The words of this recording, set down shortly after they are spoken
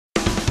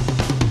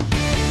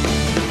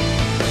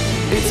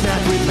It's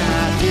Math with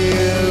Matthew.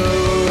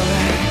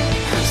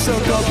 So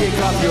go kick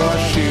off your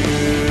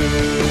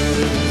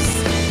shoes.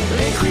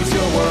 Increase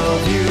your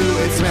worldview.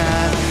 It's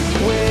Math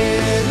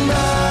with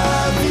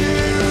Matthew.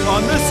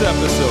 On this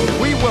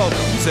episode, we welcome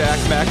Zach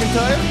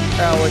McIntyre,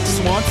 Alex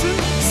Swanson,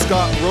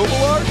 Scott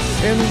Robillard,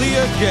 and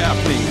Leah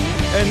Gaffney.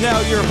 And now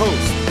your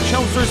host,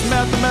 Chelmsford's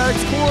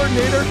Mathematics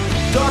Coordinator,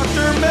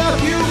 Dr.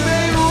 Matthew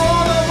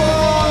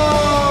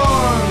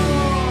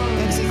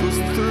Beyranevand. X equals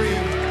 3.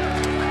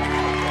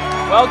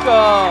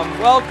 Welcome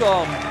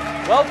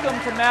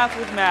to Math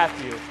with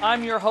Matthew.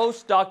 I'm your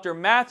host, Dr.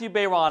 Matthew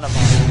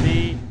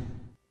Beyranevand.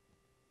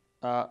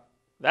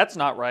 That's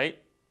not right.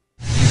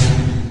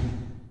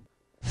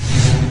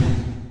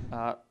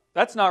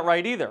 That's not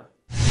right either.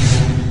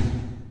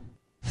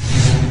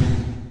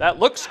 That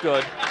looks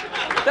good,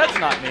 but that's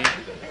not me.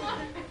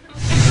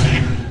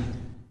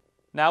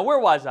 Now, where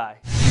was I?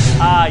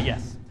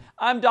 Yes.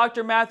 I'm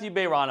Dr. Matthew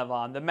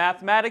Beyranevand, the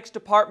Mathematics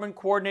Department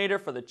Coordinator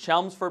for the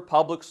Chelmsford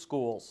Public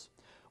Schools.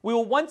 We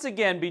will once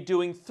again be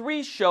doing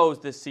 3 shows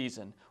this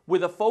season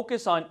with a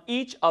focus on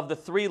each of the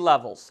 3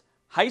 levels: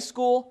 high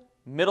school,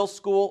 middle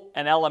school,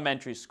 and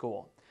elementary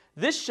school.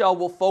 This show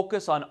will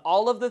focus on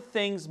all of the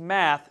things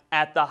math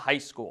at the high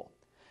school.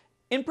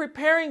 In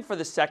preparing for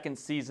the second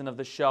season of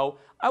the show,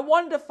 I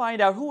wanted to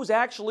find out who was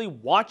actually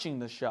watching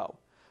the show.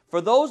 For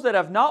those that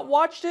have not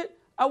watched it,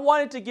 I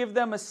wanted to give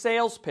them a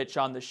sales pitch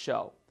on the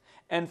show.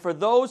 And for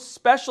those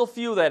special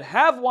few that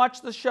have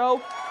watched the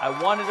show, I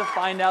wanted to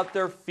find out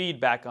their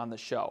feedback on the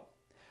show.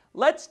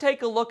 Let's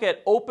take a look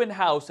at Open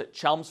House at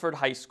Chelmsford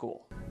High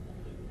School.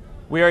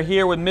 We are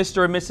here with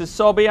Mr. and Mrs.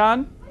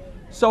 Sobian.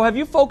 So have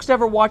you folks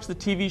ever watched the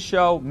TV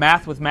show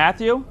Math with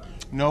Matthew?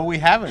 No, we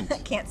haven't.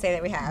 Can't say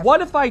that we have.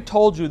 What if I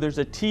told you there's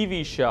a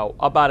TV show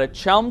about a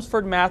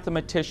Chelmsford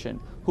mathematician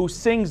who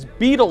sings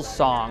Beatles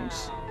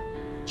songs,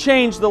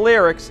 change the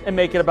lyrics, and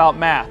make it about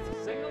math?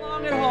 Sing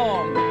along at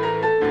home.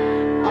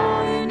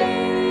 All you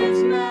need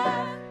is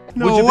math.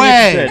 No Would you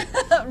way. be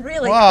interested?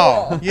 Really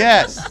Wow. cool.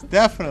 Yes,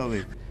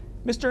 definitely.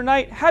 Mr.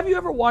 Knight, have you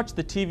ever watched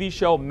the TV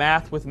show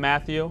Math with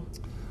Matthew?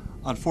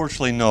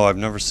 Unfortunately, no, I've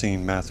never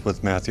seen Math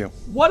with Matthew.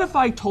 What if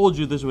I told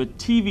you there's a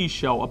TV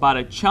show about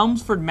a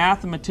Chelmsford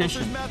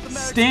mathematician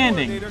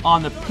standing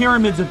on the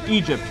pyramids of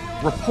Egypt,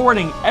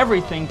 reporting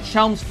everything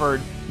Chelmsford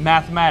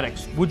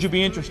mathematics? Would you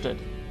be interested?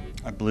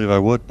 I believe I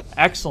would.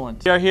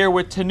 Excellent. We are here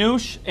with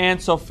Tanush and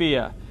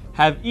Sophia.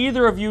 Have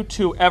either of you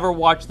two ever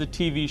watched the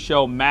TV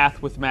show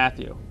Math with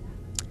Matthew?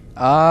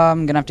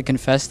 I'm gonna have to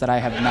confess that I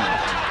have not.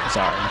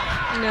 Sorry.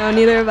 No,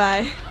 neither have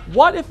I.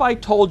 What if I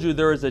told you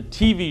there is a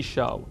TV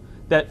show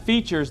that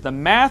features the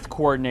math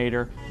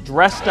coordinator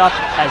dressed up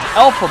as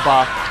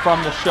Elphaba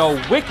from the show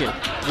Wicked?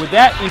 Would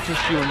that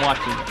interest you in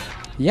watching it?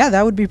 Yeah,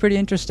 that would be pretty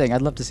interesting.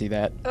 I'd love to see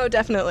that. Oh,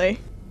 definitely.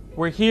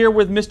 We're here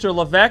with Mr.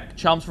 Levesque,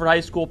 Chelmsford High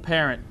School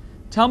parent.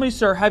 Tell me,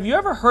 sir, have you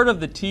ever heard of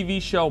the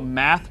TV show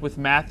Math with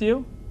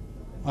Matthew?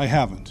 I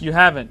haven't. You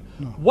haven't?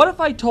 No. What if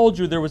I told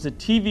you there was a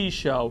TV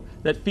show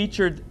that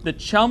featured the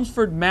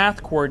Chelmsford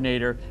math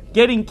coordinator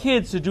getting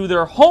kids to do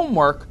their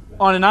homework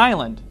on an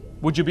island?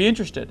 Would you be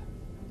interested?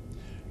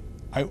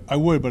 I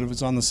would, but if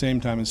it's on the same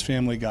time as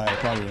Family Guy, I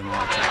probably wouldn't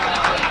watch it.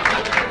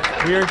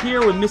 We are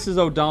here with Mrs.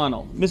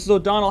 O'Donnell. Mrs.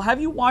 O'Donnell, have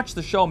you watched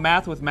the show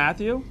Math with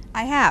Matthew?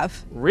 I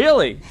have.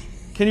 Really?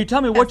 Can you tell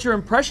me what's your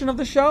impression of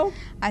the show?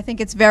 I think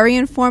it's very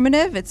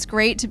informative. It's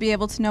great to be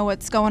able to know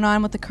what's going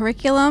on with the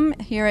curriculum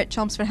here at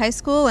Chelmsford High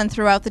School and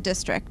throughout the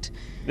district.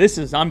 This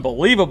is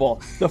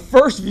unbelievable. The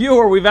first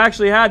viewer we've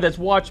actually had that's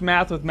watched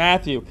Math with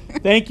Matthew.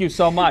 Thank you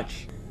so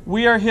much.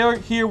 We are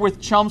here with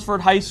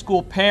Chelmsford High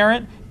School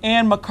parent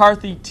Ann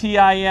McCarthy,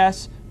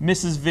 TIS,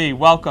 Mrs. V.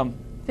 Welcome.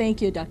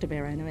 Thank you, Dr.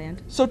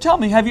 Beyranevand. So tell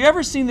me, have you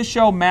ever seen the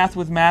show Math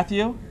with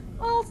Matthew?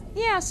 Well,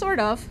 yeah,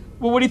 sort of.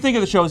 Well, what do you think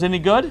of the show? Is it any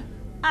good?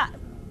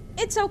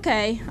 It's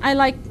okay. I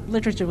like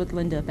Literature with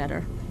Linda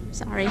better.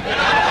 Sorry.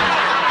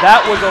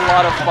 That was a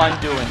lot of fun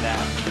doing that.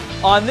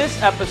 On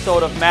this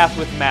episode of Math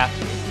with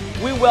Matthew,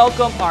 we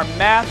welcome our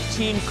math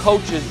team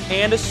coaches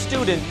and a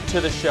student to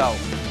the show.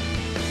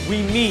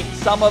 We meet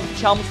some of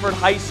Chelmsford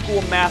High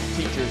School math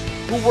teachers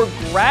who were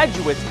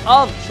graduates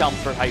of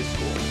Chelmsford High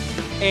School.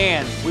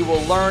 And we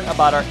will learn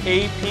about our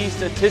AP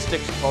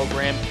Statistics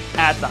program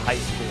at the high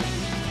school.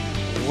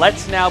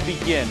 Let's now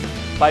begin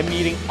by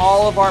meeting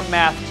all of our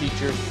math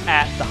teachers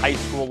at the high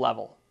school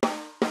level.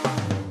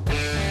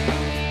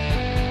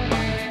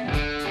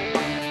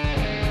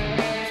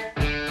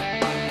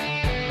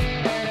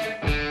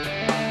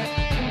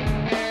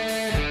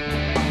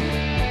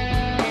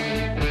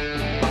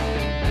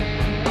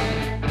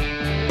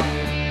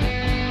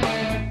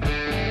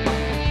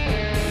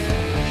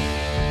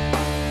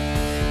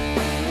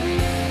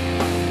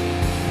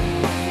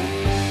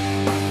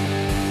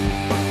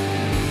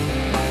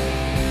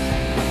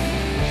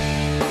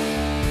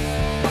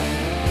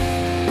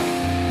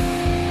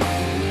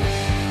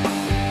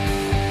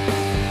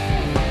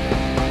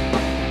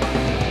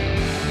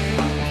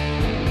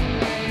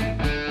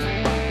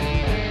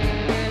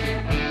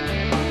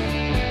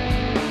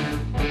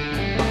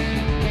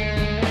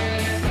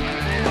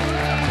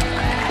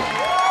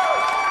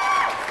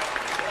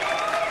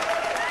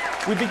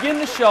 We begin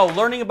the show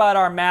learning about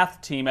our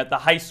math team at the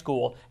high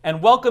school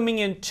and welcoming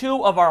in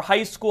two of our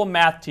high school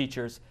math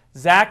teachers,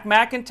 Zach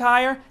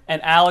McIntyre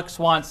and Alex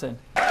Swanson.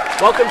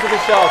 Welcome to the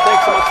show.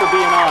 Thanks so much for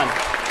being on.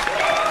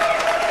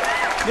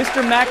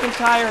 Mr.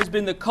 McIntyre has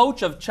been the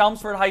coach of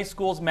Chelmsford High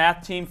School's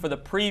math team for the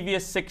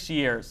previous 6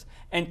 years,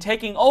 and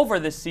taking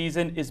over this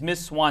season is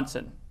Ms.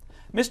 Swanson.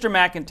 Mr.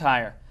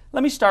 McIntyre,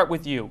 let me start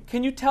with you.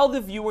 Can you tell the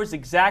viewers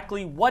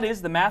exactly what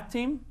is the math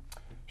team?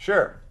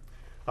 Sure.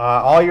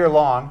 All year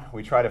long,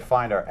 we try to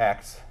find our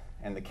ex,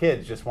 and the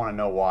kids just want to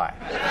know why.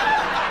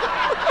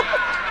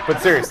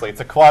 But seriously,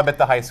 it's a club at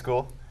the high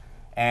school,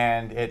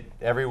 and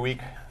every week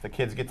the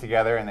kids get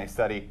together and they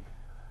study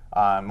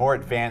more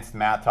advanced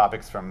math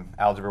topics from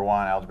Algebra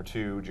 1, Algebra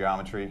 2,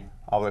 geometry,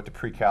 all the way up to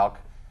pre-calc.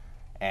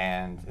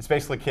 And it's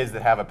basically kids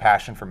that have a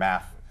passion for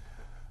math.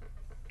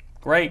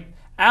 Great.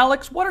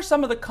 Alex, what are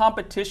some of the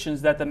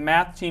competitions that the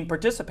math team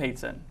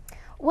participates in?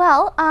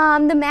 Well,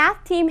 the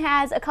math team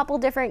has a couple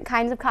different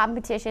kinds of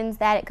competitions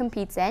that it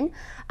competes in.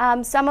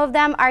 Some of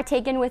them are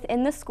taken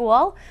within the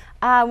school,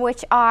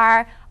 which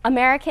are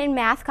American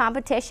Math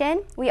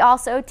Competition. We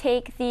also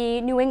take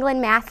the New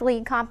England Math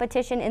League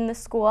competition in the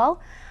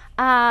school.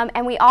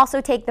 And we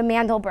also take the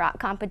Mandelbrot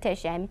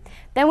competition.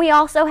 Then we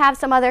also have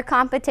some other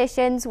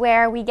competitions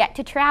where we get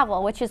to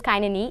travel, which is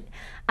kind of neat.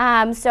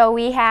 So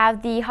we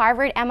have the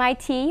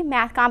Harvard-MIT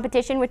Math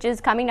Competition, which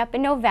is coming up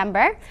in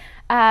November.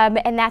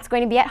 And that's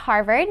going to be at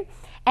Harvard.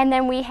 And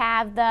then we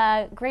have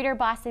the Greater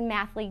Boston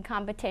Math League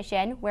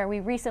competition, where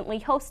we recently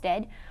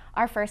hosted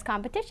our first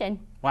competition.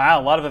 Wow,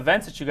 a lot of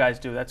events that you guys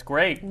do. That's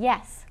great.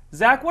 Yes.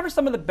 Zach, what are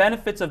some of the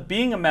benefits of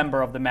being a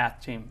member of the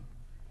math team?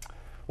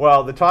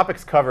 Well, the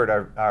topics covered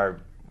are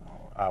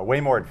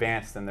way more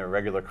advanced than the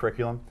regular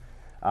curriculum.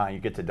 You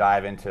get to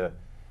dive into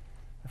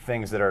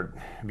things that are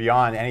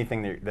beyond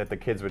anything that the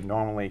kids would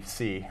normally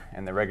see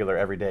in the regular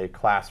everyday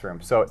classroom.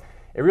 So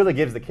it really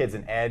gives the kids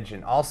an edge,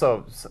 and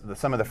also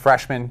some of the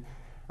freshmen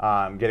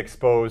get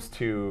exposed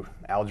to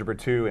Algebra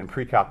 2 and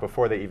pre-calc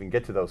before they even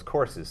get to those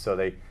courses.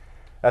 So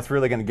that's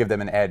really going to give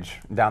them an edge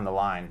down the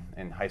line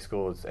in high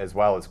school as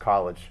well as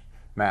college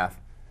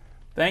math.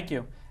 Thank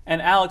you. And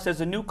Alex,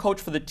 as a new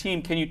coach for the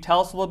team, can you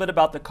tell us a little bit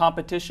about the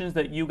competitions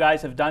that you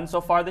guys have done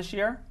so far this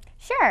year?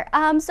 Sure.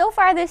 So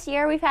far this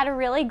year, we've had a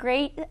really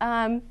great,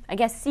 I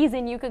guess,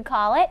 season you could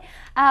call it.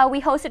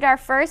 We hosted our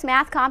first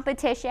math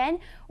competition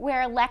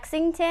where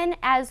Lexington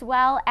as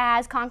well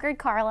as Concord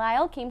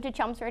Carlisle came to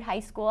Chelmsford High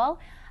School.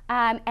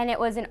 And it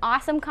was an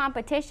awesome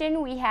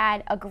competition. We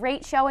had a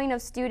great showing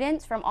of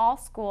students from all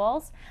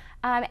schools,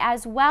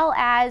 as well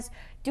as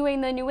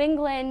doing the New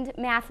England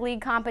Math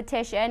League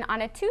competition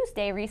on a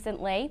Tuesday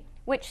recently,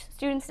 which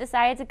students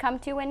decided to come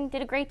to and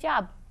did a great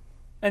job.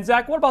 And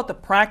Zach, what about the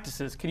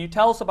practices? Can you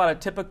tell us about a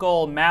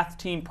typical math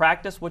team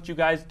practice, what you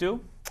guys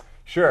do?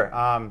 Sure.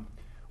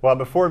 Well,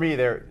 before me,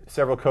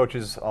 several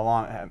coaches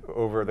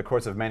over the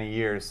course of many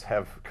years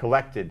have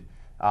collected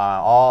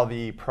all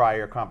the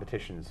prior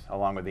competitions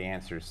along with the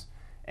answers.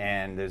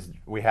 And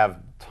we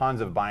have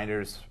tons of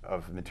binders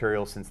of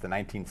material since the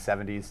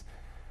 1970s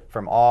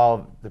from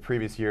all the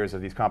previous years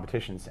of these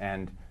competitions.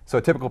 And so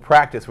a typical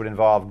practice would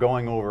involve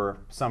going over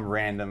some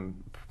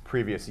random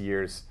previous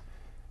year's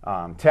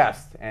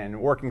test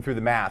and working through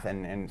the math,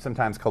 and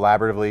sometimes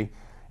collaboratively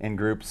in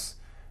groups.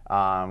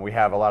 We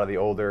have a lot of the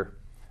older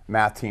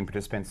math team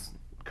participants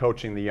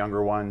coaching the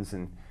younger ones,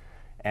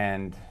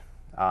 and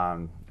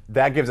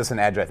that gives us an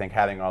edge, I think,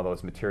 having all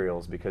those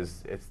materials,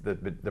 because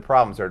the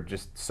problems are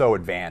just so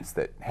advanced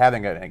that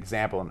having an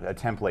example, a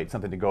template,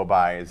 something to go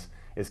by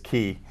is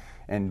key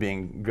in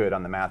being good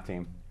on the math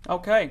team.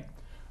 Okay.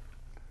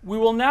 We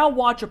will now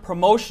watch a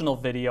promotional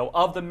video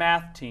of the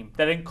math team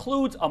that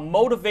includes a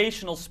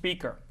motivational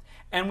speaker,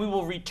 and we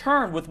will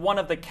return with one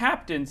of the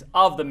captains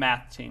of the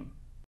math team.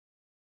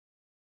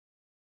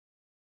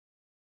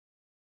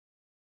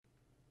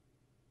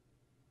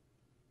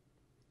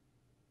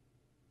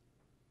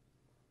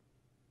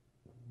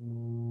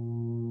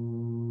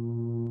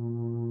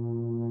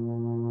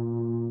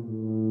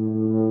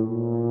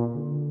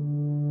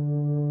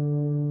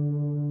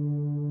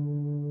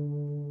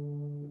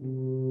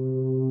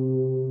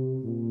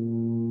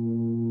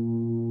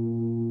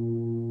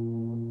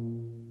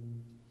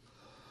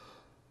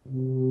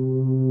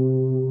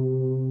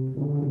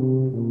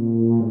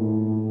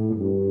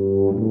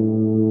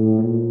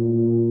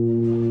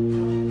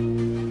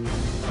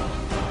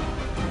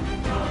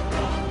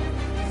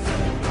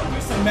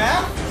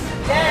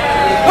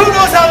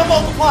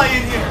 Multiply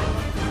in here.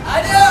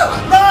 I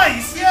do.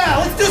 Nice. Yeah.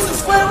 Let's do some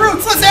square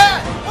roots. Let's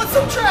add. Let's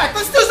subtract.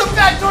 Let's do some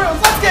factorials.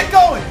 Let's get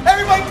going.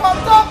 Everybody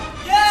pumped up?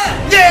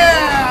 Yeah.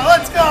 Yeah.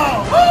 Let's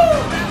go.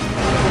 Woo.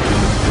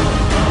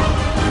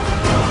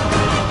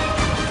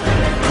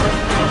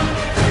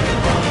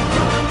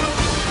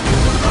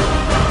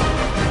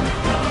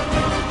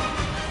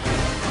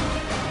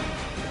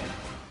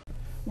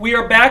 We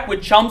are back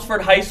with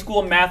Chelmsford High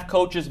School math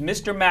coaches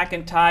Mr.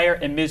 McIntyre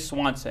and Ms.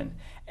 Swanson,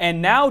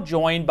 and now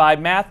joined by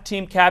math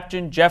team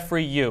captain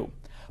Jeffrey Yu.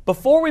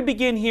 Before we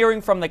begin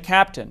hearing from the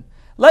captain,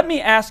 Let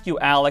me ask you,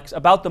 Alex,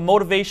 about the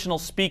motivational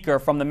speaker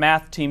from the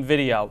math team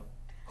video.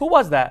 Who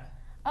was that?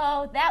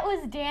 Oh, that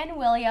was Dan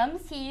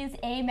Williams. He's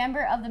a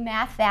member of the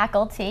math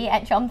faculty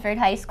at Chelmsford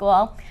High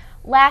School.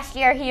 Last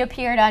year he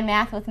appeared on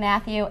Math with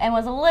Matthew and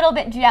was a little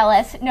bit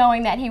jealous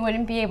knowing that he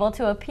wouldn't be able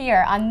to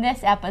appear on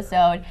this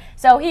episode.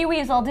 So he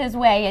weaseled his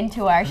way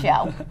into our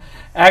show.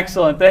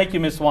 Excellent. Thank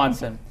you, Ms.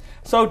 Swanson.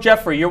 So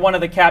Jeffrey, you're one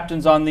of the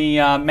captains on the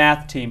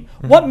math team.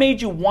 What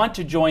made you want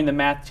to join the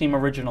math team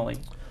originally?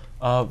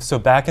 So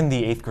back in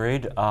the 8th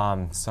grade,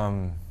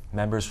 some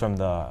members from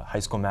the high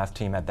school math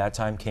team at that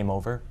time came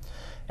over,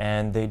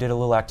 and they did a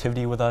little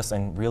activity with us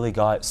and really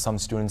got some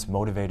students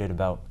motivated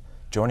about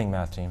joining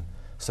math team.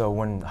 So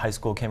when high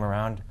school came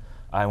around,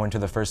 I went to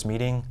the first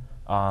meeting.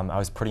 I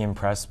was pretty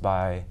impressed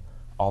by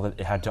all that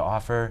it had to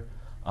offer.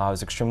 I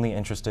was extremely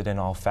interested in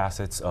all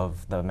facets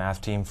of the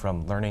math team,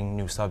 from learning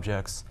new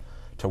subjects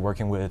to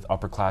working with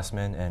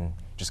upperclassmen and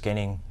just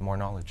gaining more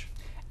knowledge.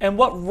 And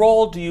what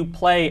role do you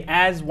play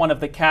as one of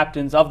the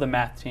captains of the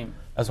math team?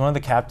 As one of the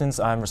captains,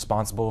 I'm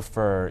responsible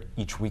for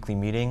each weekly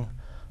meeting,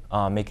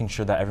 making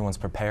sure that everyone's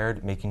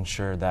prepared, making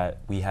sure that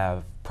we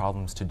have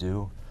problems to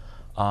do.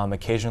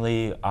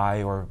 Occasionally,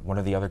 I or one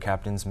of the other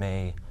captains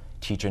may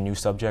teach a new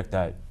subject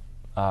that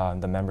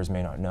the members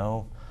may not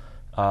know.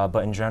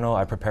 But in general,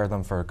 I prepare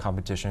them for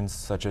competitions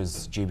such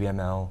as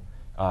GBML,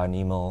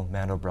 NEML,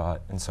 Mandelbrot,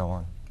 and so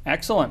on.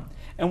 Excellent.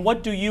 And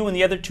what do you and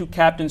the other two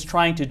captains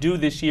trying to do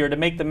this year to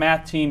make the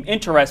math team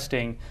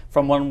interesting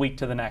from one week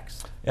to the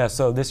next? Yeah,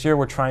 so this year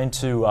we're trying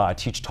to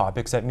teach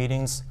topics at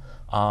meetings,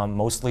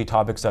 mostly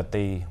topics that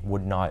they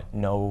would not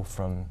know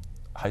from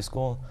high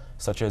school,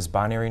 such as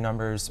binary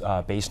numbers,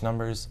 base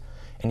numbers,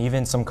 and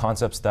even some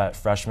concepts that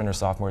freshmen or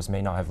sophomores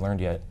may not have learned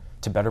yet,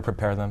 to better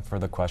prepare them for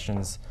the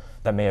questions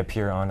that may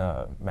appear on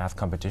a math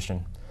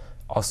competition.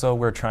 Also,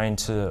 we're trying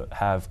to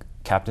have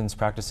captains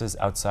practices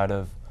outside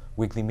of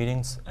weekly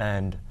meetings,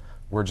 and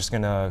we're just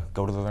going to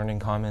go to the Learning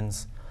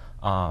Commons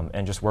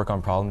and just work on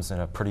problems in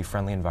a pretty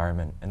friendly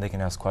environment, and they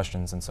can ask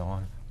questions and so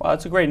on. Well,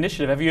 that's a great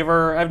initiative. Have you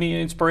ever had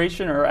any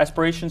inspiration or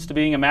aspirations to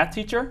being a math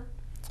teacher?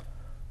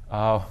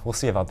 We'll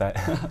see about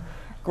that.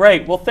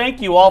 Great. Well,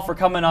 thank you all for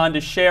coming on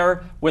to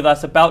share with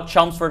us about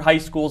Chelmsford High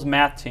School's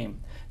math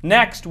team.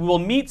 Next, we will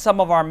meet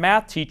some of our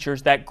math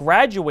teachers that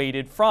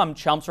graduated from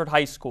Chelmsford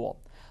High School.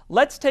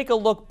 Let's take a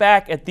look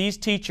back at these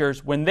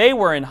teachers when they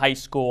were in high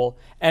school,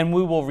 and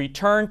we will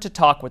return to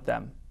talk with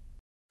them.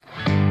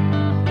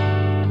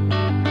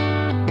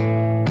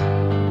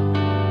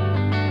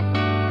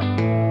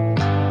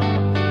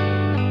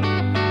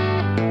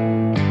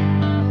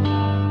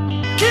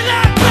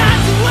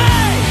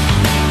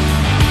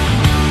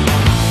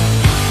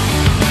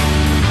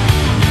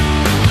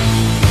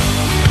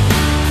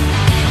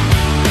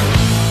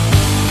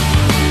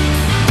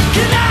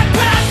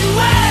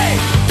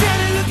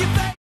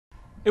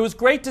 It was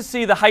great to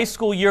see the high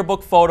school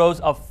yearbook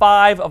photos of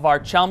 5 of our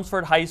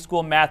Chelmsford High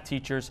School math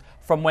teachers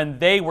from when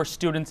they were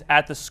students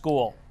at the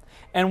school.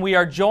 And we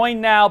are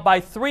joined now by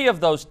 3 of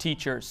those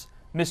teachers,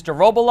 Mr.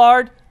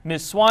 Robillard,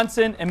 Ms.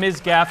 Swanson, and Ms.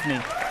 Gaffney.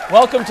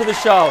 Welcome to the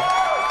show.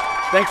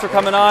 Thanks for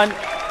coming on.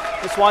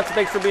 Ms. Swanson,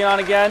 thanks for being on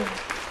again.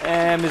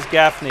 And Ms.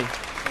 Gaffney.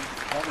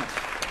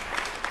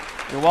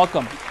 You're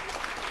welcome.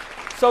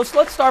 So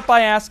let's start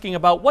by asking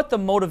about what the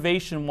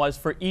motivation was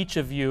for each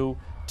of you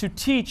to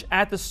teach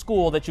at the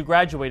school that you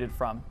graduated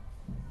from.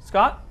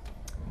 Scott?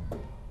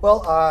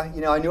 Well, I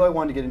knew I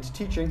wanted to get into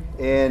teaching,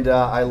 and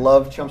I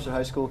loved Chelmsford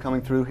High School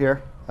coming through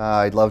here.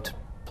 I loved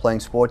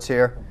playing sports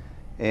here,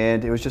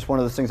 and it was just one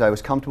of those things. I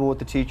was comfortable with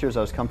the teachers.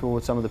 I was comfortable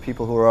with some of the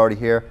people who were already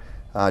here.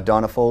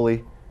 Donna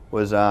Foley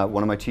was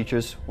one of my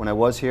teachers when I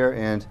was here,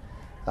 and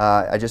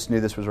I just knew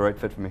this was the right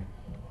fit for me.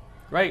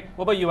 Great.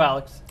 What about you,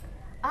 Alex?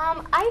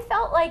 I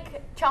felt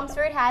like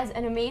Chelmsford has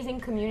an amazing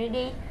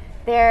community.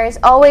 There's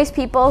always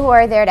people who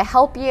are there to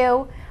help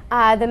you.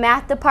 The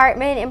math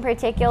department in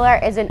particular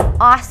is an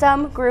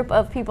awesome group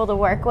of people to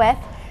work with.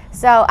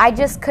 So I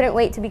just couldn't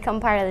wait to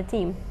become part of the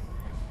team.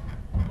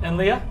 And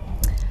Leah?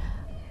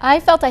 I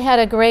felt I had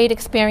a great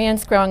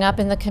experience growing up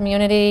in the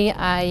community.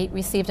 I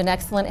received an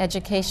excellent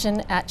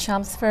education at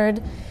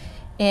Chelmsford,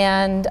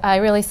 and I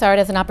really saw it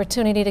as an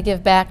opportunity to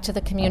give back to the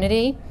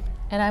community.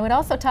 And I would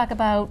also talk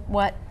about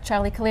what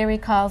Charlie Cleary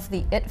calls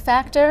the it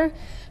factor.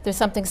 There's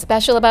something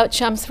special about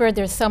Chelmsford.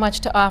 There's so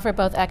much to offer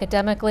both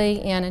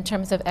academically and in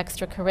terms of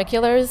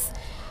extracurriculars.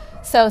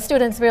 So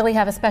students really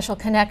have a special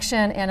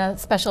connection and a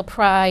special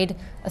pride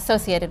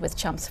associated with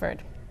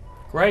Chelmsford.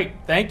 Great,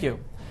 thank you.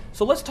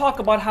 So let's talk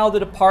about how the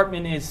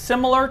department is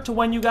similar to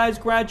when you guys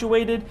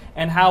graduated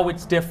and how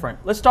it's different.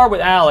 Let's start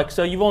with Alex.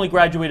 So you've only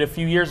graduated a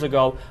few years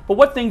ago, but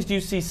what things do you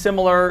see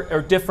similar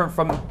or different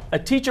from a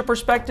teacher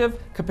perspective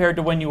compared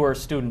to when you were a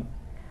student?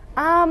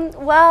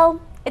 Well,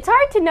 it's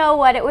hard to know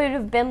what it would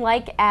have been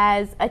like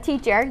as a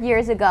teacher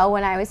years ago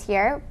when I was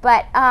here,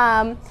 but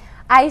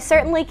I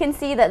certainly can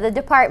see that the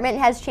department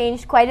has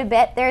changed quite a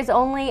bit. There's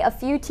only a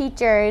few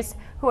teachers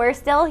who are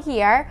still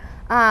here,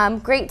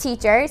 great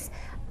teachers.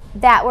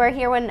 that were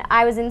here when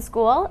I was in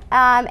school,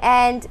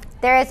 and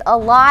there is a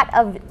lot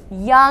of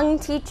young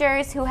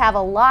teachers who have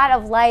a lot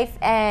of life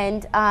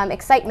and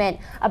excitement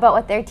about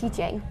what they're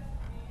teaching.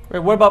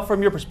 Great. What about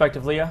from your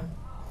perspective, Leah?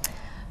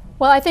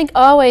 Well, I think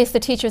always the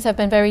teachers have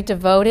been very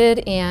devoted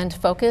and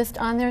focused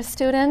on their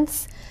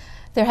students.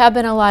 There have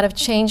been a lot of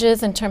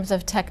changes in terms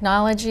of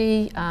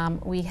technology.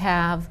 We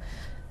have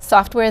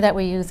software that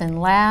we use in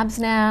labs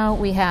now.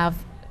 We have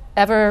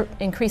ever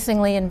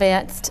increasingly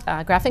advanced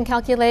graphing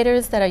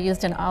calculators that are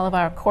used in all of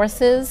our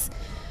courses.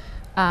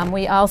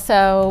 We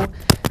also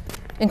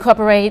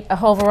incorporate a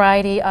whole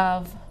variety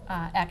of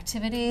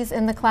activities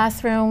in the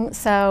classroom.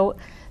 So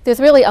there's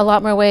really a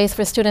lot more ways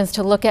for students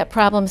to look at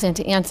problems and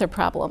to answer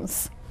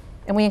problems.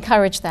 And we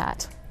encourage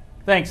that.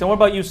 Thanks. And what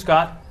about you,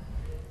 Scott?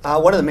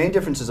 One of the main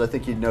differences I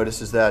think you'd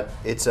notice is that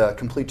it's a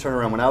complete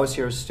turnaround. When I was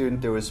here as a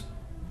student, there was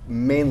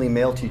mainly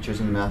male teachers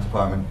in the math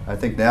department. I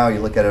think now you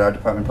look at it, our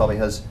department probably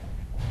has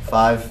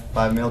five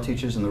male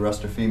teachers and the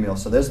rest are female.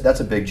 So that's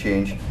a big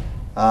change.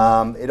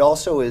 It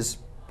also is,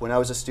 when I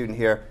was a student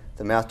here,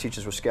 the math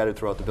teachers were scattered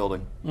throughout the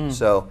building.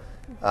 So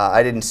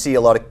I didn't see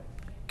a lot of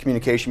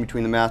communication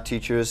between the math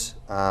teachers.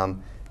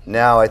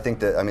 Now I think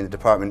that, the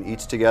department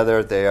eats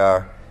together. They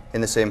are in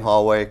the same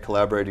hallway,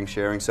 collaborating,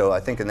 sharing. So I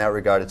think in that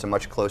regard, it's a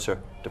much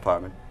closer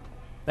department.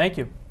 Thank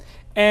you.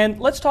 And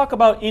let's talk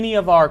about any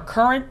of our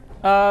current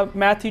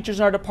math teachers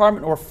in our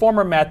department or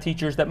former math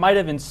teachers that might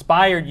have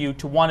inspired you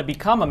to want to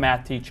become a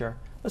math teacher.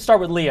 Let's start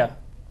with Leah.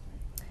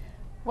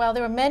 Well,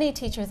 there were many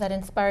teachers that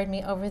inspired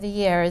me over the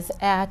years.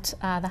 At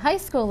the high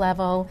school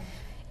level,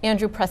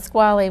 Andrew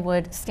Pasquale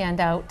would stand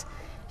out.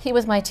 He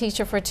was my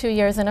teacher for 2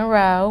 years in a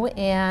row,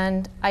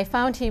 and I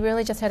found he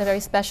really just had a very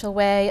special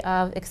way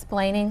of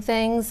explaining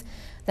things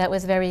that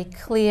was very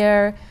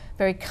clear,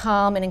 very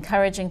calm, and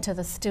encouraging to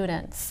the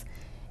students.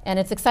 And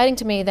it's exciting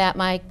to me that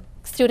my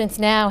students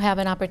now have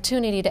an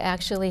opportunity to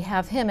actually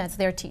have him as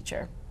their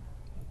teacher.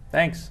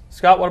 Thanks.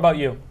 Scott, what about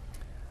you?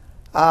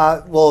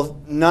 Well,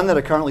 none that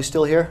are currently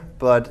still here,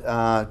 but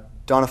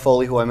Donna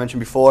Foley, who I mentioned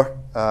before,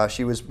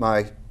 she was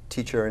my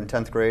teacher in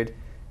 10th grade.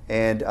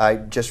 And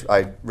I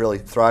really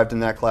thrived in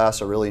that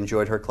class. I really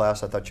enjoyed her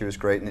class. I thought she was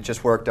great. And it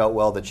just worked out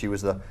well that she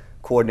was the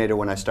coordinator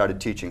when I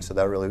started teaching. So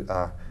that really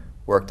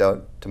worked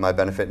out to my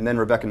benefit. And then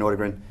Rebecca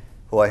Nordegren,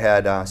 who I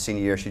had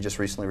senior year, she just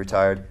recently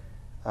retired.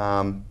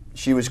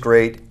 She was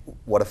great.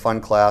 What a fun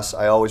class.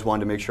 I always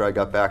wanted to make sure I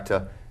got back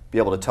to be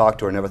able to talk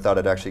to her. Never thought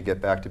I'd actually get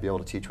back to be able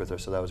to teach with her.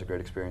 So that was a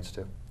great experience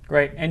too.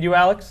 Great. And you,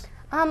 Alex?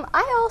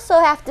 I also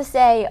have to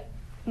say,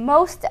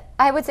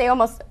 I would say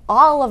almost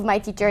all of my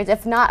teachers,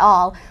 if not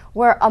all,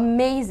 were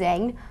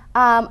amazing.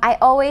 I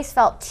always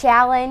felt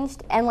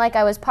challenged and like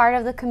I was part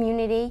of the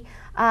community.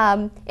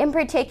 In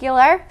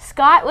particular,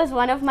 Scott was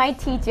one of my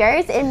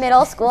teachers in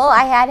middle school.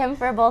 I had him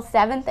for both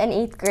 7th and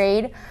 8th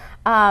grade.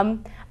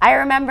 I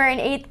remember in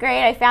 8th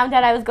grade I found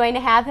out I was going to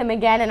have him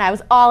again and I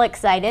was all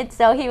excited,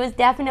 so he was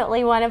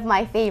definitely one of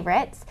my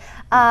favorites.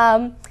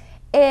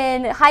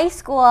 In high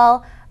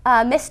school,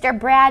 Mr.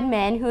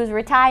 Bradman, who's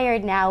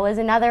retired now, was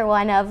another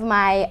one of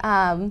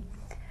my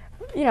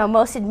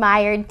most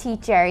admired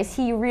teachers.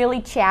 He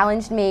really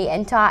challenged me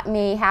and taught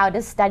me how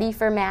to study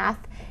for math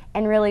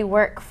and really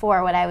work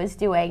for what I was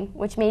doing,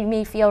 which made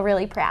me feel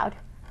really proud.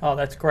 Oh,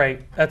 that's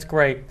great. That's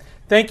great.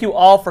 Thank you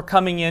all for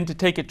coming in to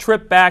take a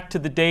trip back to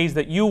the days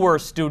that you were a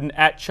student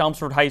at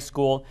Chelmsford High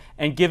School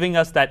and giving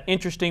us that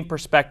interesting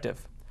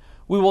perspective.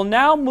 We will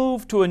now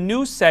move to a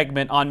new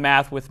segment on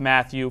Math with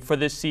Matthew for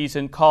this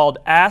season called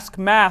Ask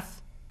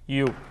Math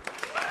You.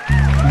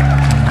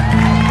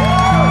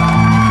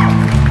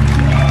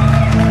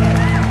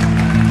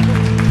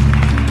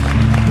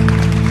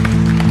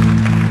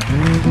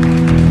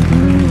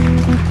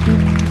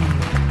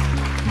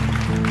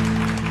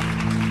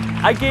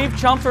 I gave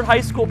Chelmsford High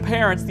School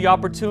parents the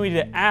opportunity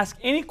to ask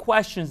any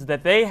questions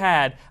that they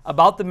had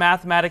about the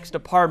mathematics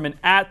department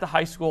at the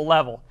high school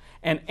level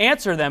and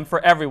answer them for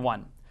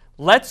everyone.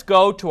 Let's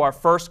go to our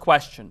first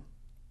question.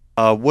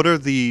 What are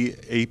the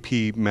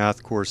AP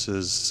math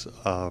courses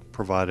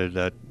provided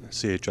at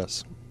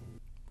CHS?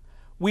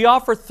 We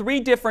offer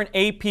 3 different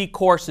AP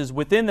courses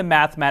within the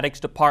mathematics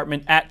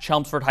department at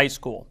Chelmsford High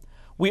School.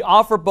 We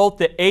offer both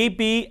the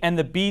AB and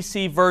the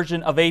BC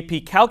version of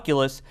AP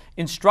Calculus,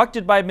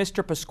 instructed by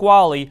Mr.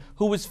 Pasquale,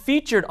 who was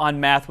featured on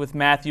Math with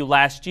Matthew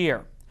last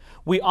year.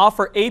 We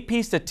offer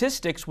AP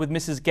Statistics with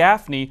Mrs.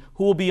 Gaffney,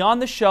 who will be on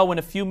the show in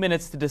a few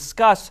minutes to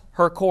discuss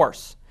her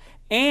course.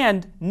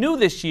 And new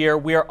this year,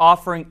 we are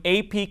offering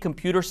AP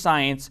Computer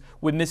Science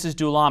with Mrs.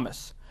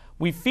 Dulamis.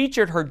 We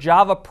featured her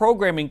Java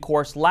programming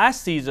course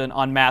last season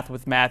on Math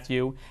with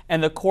Matthew,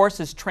 and the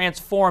course is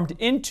transformed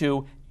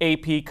into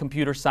AP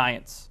Computer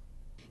Science.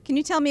 Can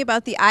you tell me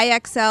about the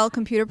IXL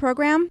computer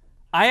program?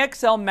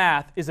 IXL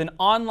Math is an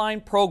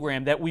online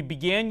program that we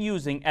began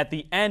using at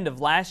the end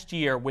of last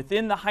year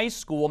within the high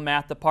school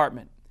math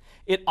department.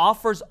 It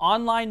offers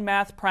online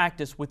math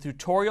practice with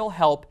tutorial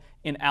help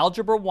in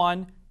Algebra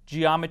 1,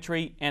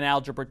 Geometry, and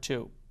Algebra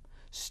 2.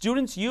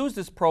 Students use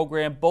this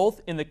program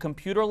both in the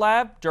computer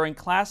lab during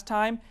class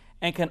time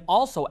and can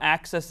also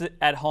access it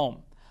at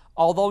home.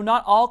 Although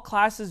not all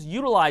classes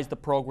utilize the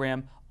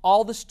program,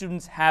 all the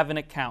students have an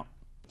account.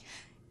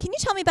 Can you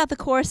tell me about the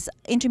course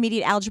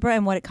Intermediate Algebra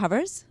and what it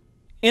covers?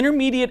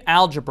 Intermediate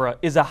Algebra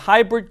is a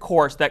hybrid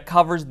course that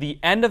covers the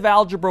end of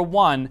Algebra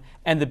 1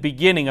 and the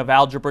beginning of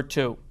Algebra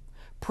 2.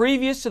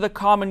 Previous to the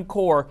Common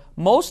Core,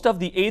 most of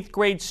the 8th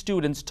grade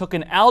students took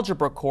an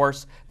algebra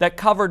course that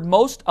covered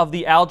most of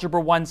the Algebra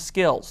 1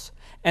 skills.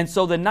 And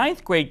so the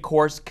 9th grade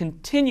course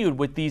continued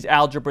with these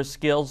algebra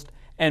skills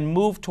and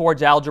moved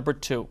towards Algebra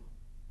 2.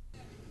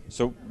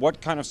 So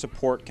what kind of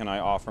support can I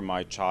offer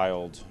my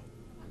child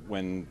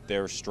when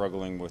they're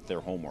struggling with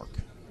their homework?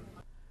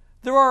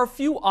 There are a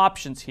few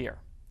options here.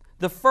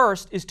 The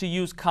first is to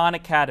use Khan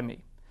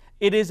Academy.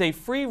 It is a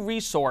free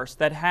resource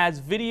that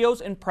has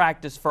videos and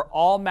practice for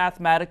all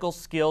mathematical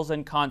skills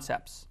and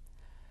concepts.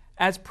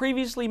 As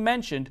previously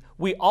mentioned,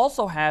 we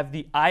also have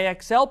the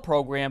IXL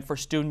program for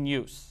student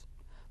use.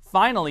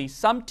 Finally,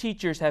 some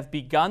teachers have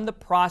begun the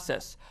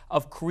process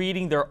of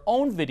creating their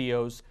own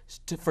videos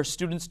for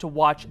students to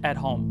watch at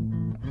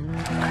home.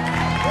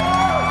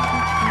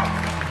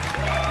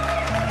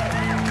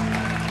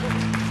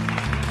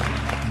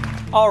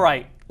 All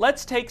right,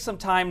 let's take some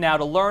time now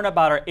to learn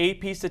about our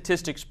AP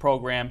Statistics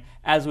program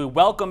as we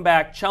welcome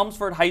back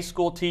Chelmsford High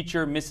School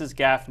teacher, Mrs.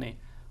 Gaffney.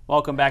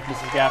 Welcome back,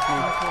 Mrs.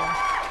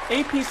 Gaffney.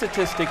 AP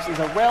Statistics is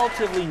a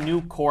relatively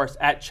new course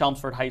at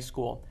Chelmsford High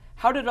School.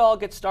 How did it all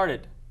get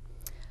started?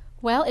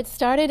 Well, it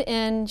started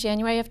in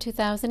January of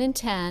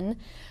 2010.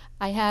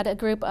 I had a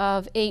group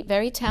of 8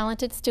 very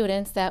talented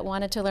students that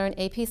wanted to learn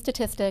AP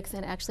Statistics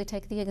and actually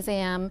take the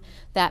exam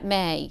that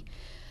May.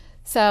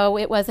 So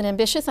it was an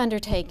ambitious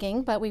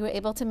undertaking, but we were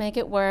able to make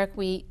it work.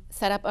 We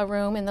set up a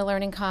room in the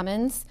Learning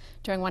Commons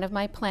during one of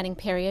my planning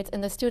periods,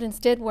 and the students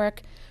did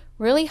work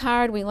really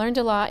hard. We learned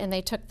a lot, and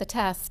they took the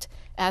test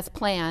as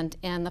planned,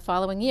 and the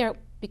following year it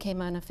became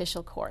an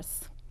official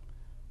course.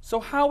 So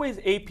how is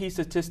AP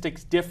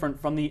Statistics different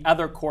from the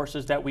other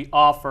courses that we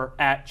offer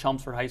at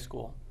Chelmsford High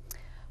School?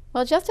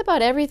 Well, just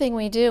about everything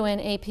we do in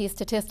AP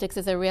Statistics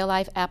is a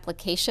real-life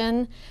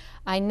application.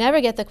 I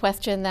never get the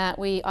question that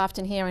we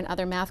often hear in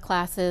other math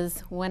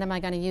classes, when am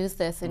I going to use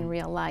this in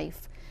real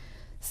life?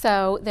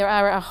 So there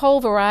are a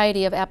whole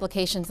variety of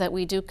applications that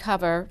we do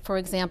cover. For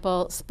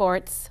example,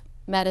 sports,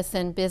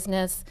 medicine,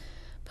 business,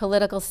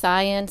 political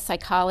science,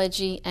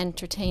 psychology,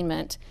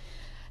 entertainment.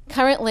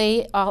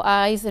 Currently, all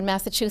eyes in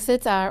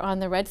Massachusetts are on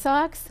the Red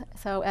Sox.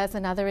 So as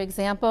another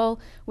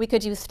example, we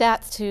could use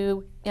stats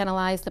to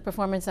analyze the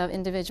performance of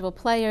individual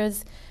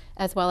players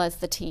as well as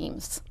the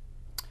teams.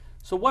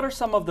 So what are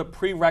some of the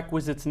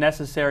prerequisites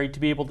necessary to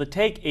be able to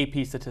take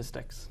AP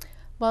Statistics?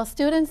 Well,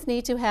 students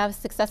need to have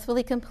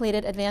successfully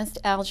completed advanced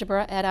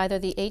algebra at either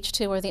the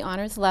H2 or the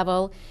honors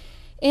level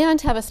and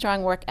have a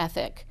strong work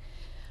ethic.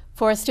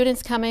 For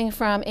students coming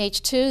from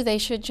H2, they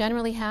should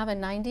generally have a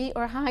 90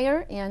 or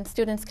higher, and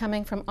students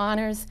coming from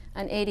honors,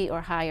 an 80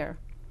 or higher.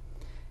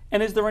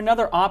 And is there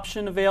another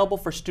option available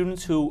for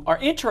students who are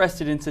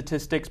interested in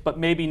statistics but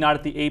maybe not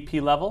at the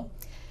AP level?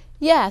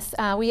 Yes,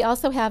 we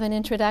also have an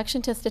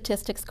Introduction to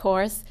Statistics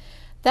course.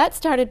 That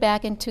started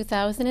back in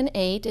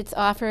 2008. It's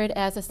offered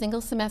as a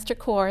single semester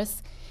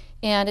course,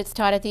 and it's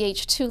taught at the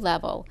H2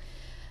 level.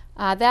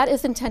 That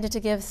is intended to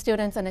give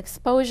students an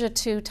exposure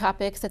to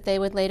topics that they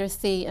would later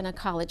see in a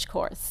college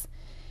course.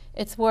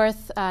 It's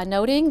worth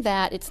noting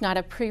that it's not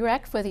a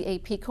prereq for the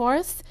AP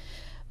course,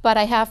 but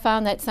I have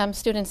found that some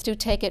students do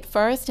take it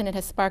first, and it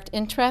has sparked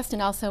interest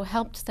and also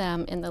helped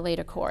them in the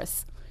later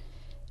course.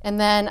 And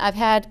then I've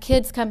had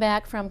kids come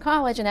back from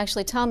college and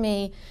actually tell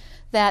me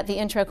that the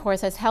intro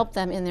course has helped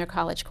them in their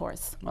college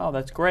course. Oh,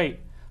 that's great.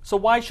 So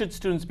why should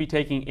students be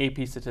taking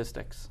AP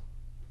Statistics?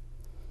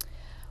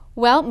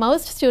 Well,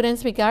 most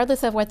students,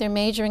 regardless of what they're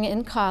majoring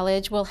in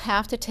college, will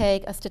have to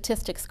take a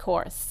statistics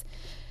course.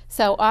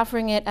 So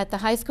offering it at the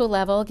high school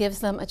level gives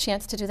them a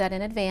chance to do that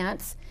in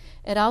advance.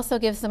 It also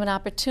gives them an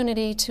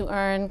opportunity to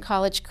earn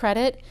college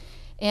credit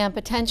and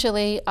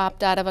potentially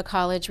opt out of a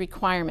college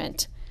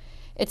requirement.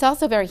 It's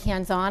also very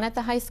hands-on at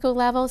the high school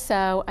level,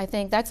 so I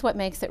think that's what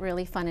makes it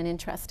really fun and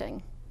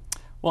interesting.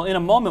 Well, in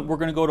a moment, we're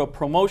going to go to a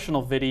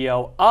promotional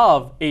video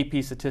of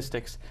AP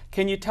Statistics.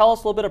 Can you tell us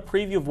a little bit of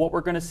preview of what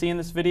we're going to see in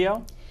this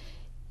video?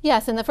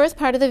 Yes, in the first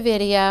part of the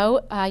video,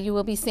 you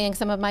will be seeing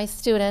some of my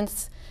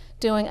students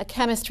doing a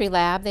chemistry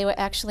lab. They were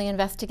actually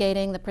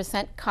investigating the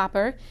percent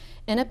copper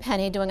in a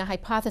penny, doing a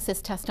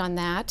hypothesis test on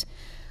that.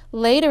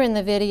 Later in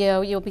the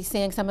video, you'll be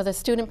seeing some of the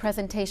student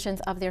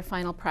presentations of their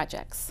final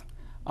projects.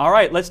 All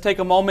right, let's take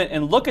a moment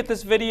and look at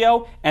this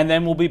video, and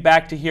then we'll be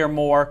back to hear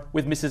more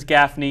with Mrs.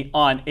 Gaffney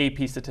on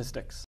AP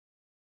Statistics.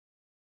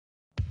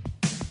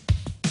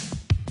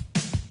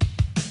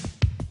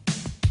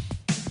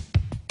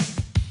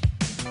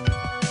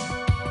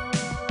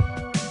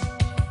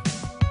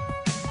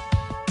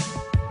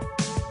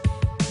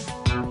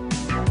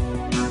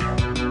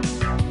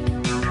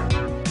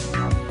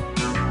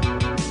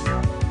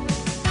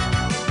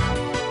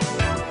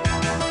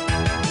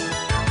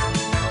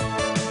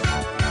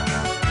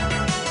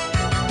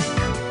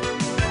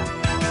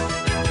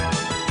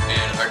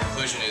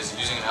 Is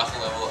using an alpha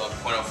level of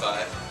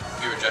 0.05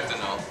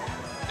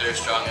 there is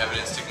strong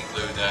evidence to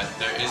conclude that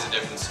there is a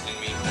difference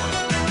in mean point.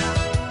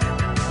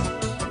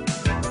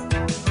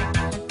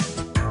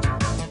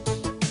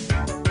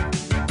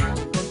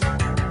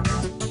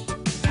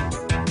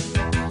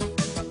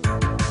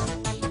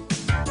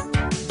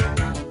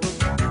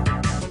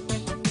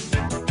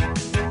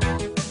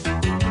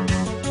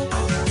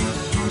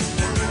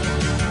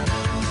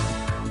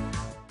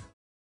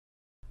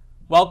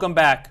 Welcome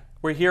back.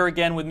 We're here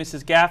again with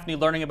Mrs. Gaffney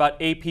learning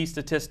about AP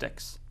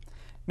statistics.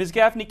 Ms.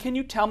 Gaffney, can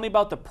you tell me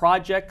about the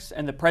projects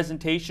and the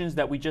presentations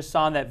that we just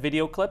saw in that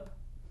video clip?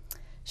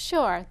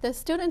 Sure. The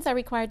students are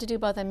required to do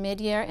both a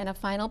mid-year and a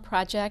final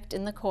project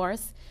in the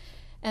course,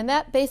 and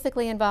that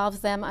basically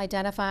involves them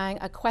identifying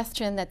a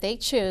question that they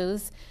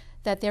choose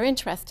that they're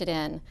interested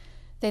in.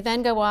 They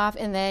then go off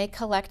and they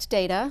collect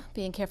data,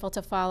 being careful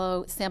to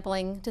follow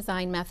sampling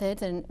design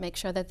methods and make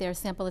sure that their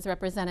sample is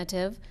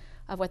representative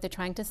of what they're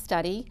trying to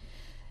study.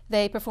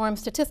 They perform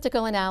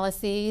statistical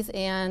analyses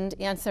and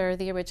answer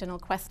the original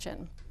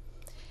question.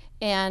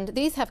 And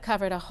these have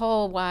covered a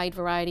whole wide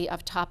variety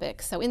of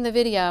topics. So in the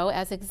video,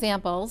 as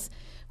examples,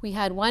 we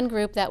had one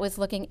group that was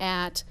looking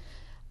at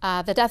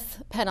the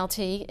death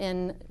penalty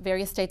in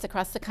various states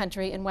across the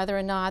country and whether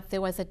or not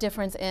there was a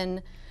difference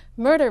in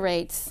murder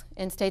rates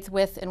in states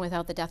with and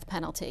without the death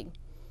penalty.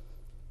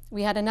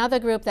 We had another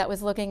group that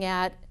was looking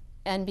at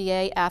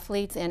NBA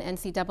athletes and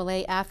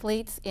NCAA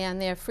athletes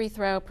and their free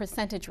throw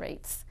percentage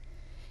rates.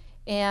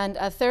 And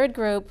a third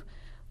group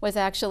was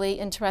actually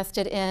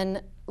interested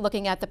in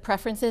looking at the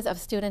preferences of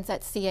students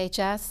at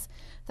CHS.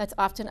 That's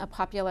often a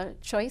popular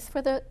choice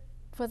for the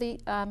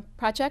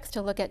projects,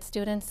 to look at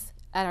students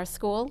at our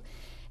school.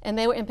 And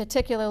they were in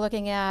particular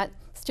looking at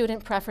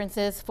student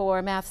preferences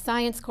for math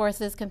science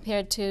courses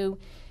compared to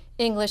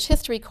English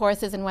history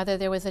courses and whether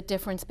there was a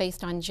difference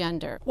based on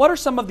gender. What are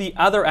some of the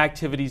other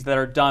activities that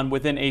are done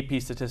within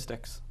AP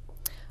statistics?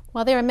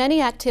 Well, there are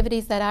many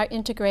activities that are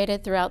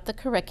integrated throughout the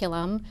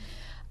curriculum.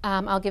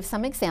 I'll give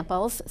some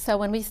examples. So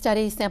when we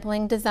study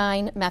sampling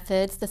design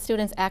methods, the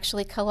students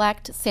actually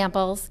collect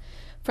samples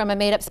from a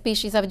made-up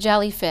species of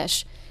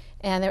jellyfish,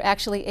 and they're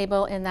actually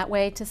able in that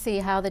way to see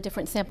how the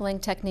different sampling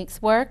techniques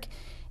work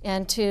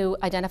and to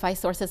identify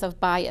sources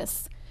of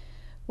bias.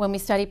 When we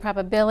study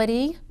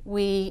probability,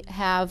 we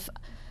have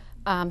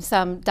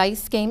some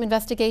dice game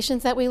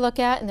investigations that we look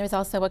at, and there's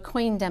also a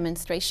coin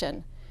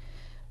demonstration.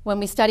 When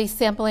we study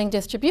sampling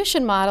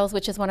distribution models,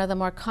 which is one of the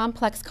more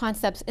complex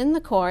concepts in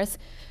the course,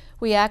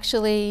 we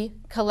actually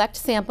collect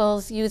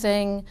samples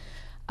using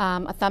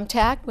a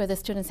thumbtack, where the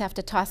students have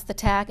to toss the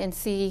tack and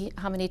see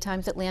how many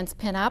times it lands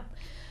pin up.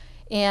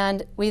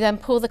 And we then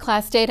pull the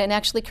class data and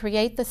actually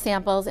create the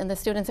samples, and the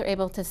students are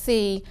able to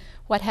see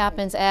what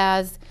happens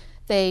as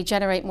they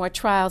generate more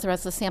trials or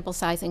as the sample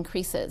size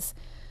increases.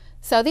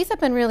 So these have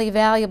been really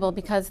valuable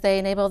because they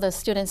enable the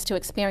students to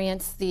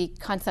experience the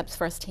concepts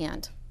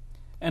firsthand.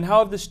 And how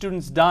have the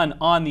students done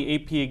on the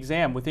AP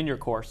exam within your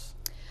course?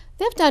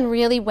 They've done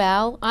really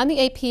well. On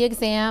the AP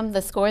exam,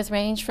 the scores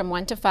range from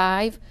 1 to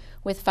 5,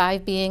 with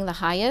 5 being the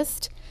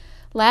highest.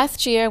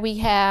 Last year, we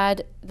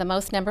had the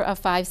most number of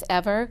 5s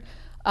ever.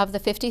 Of the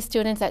 50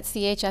 students at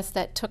CHS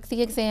that took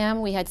the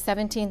exam, we had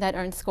 17 that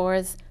earned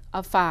scores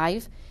of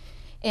 5.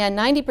 And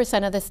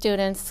 90% of the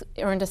students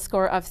earned a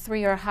score of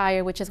 3 or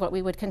higher, which is what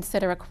we would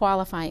consider a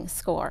qualifying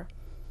score.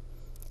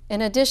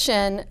 In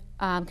addition,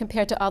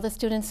 compared to all the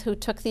students who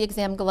took the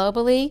exam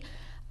globally,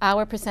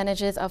 our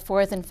percentages of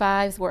 4s and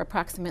 5s were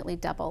approximately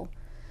double.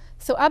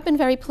 So I've been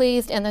very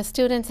pleased, and the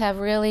students have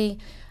really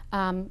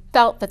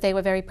felt that they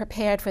were very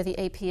prepared for the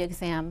AP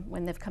exam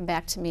when they've come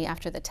back to me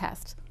after the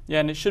test. Yeah,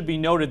 and it should be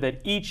noted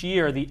that each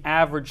year the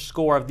average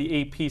score of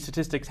the AP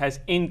statistics has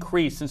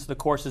increased since the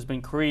course has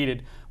been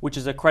created, which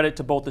is a credit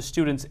to both the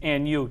students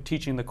and you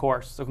teaching the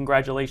course. So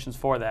congratulations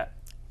for that.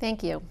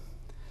 Thank you.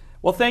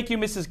 Well, thank you,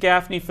 Mrs.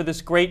 Gaffney, for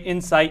this great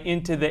insight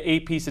into the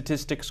AP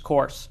statistics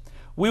course.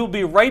 We will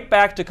be right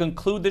back to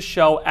conclude the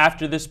show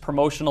after this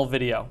promotional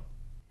video.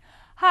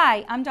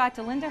 Hi, I'm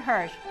Dr. Linda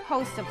Hirsch,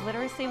 host of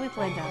Literacy with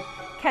Linda.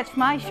 Catch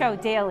my show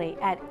daily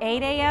at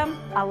 8 a.m.,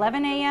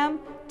 11 a.m.,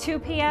 2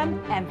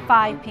 p.m., and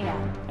 5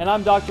 p.m. And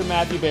I'm Dr.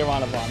 Matthew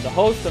Beyranevand, the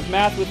host of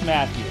Math with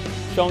Matthew,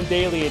 shown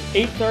daily at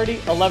 8:30,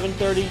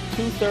 11:30,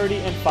 2:30,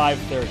 and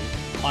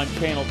 5:30 on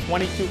channel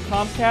 22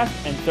 Comcast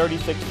and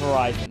 36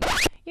 Verizon.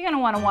 You're going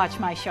to want to watch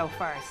my show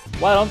first.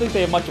 Well, I don't think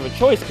they have much of a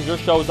choice because your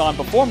show's on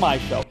before my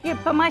show. Yeah,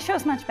 but my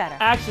show's much better.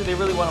 Actually, they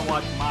really want to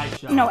watch my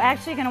show. No,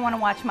 actually, you're going to want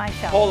to watch my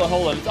show. Hold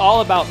on. It's all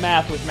about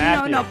Math with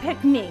Matthew. No,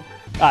 pick me.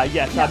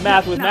 Yes,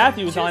 Math with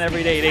Matthew is on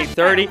every day at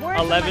 8:30,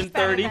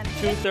 11:30,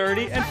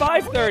 2:30, and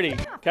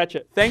 5:30. Catch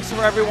it. Thanks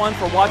for everyone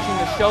for watching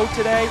the show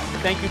today.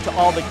 Thank you to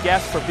all the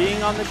guests for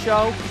being on the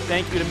show.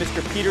 Thank you to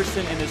Mr.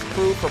 Peterson and his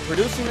crew for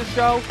producing the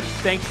show.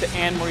 Thanks to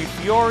Anne-Marie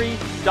Fiore,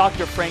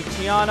 Dr. Frank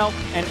Tiano,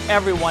 and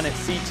everyone at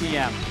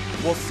CTM.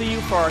 We'll see you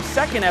for our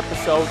second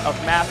episode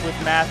of Math with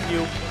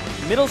Matthew,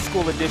 Middle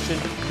School Edition,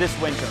 this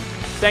winter.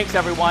 Thanks,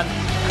 everyone.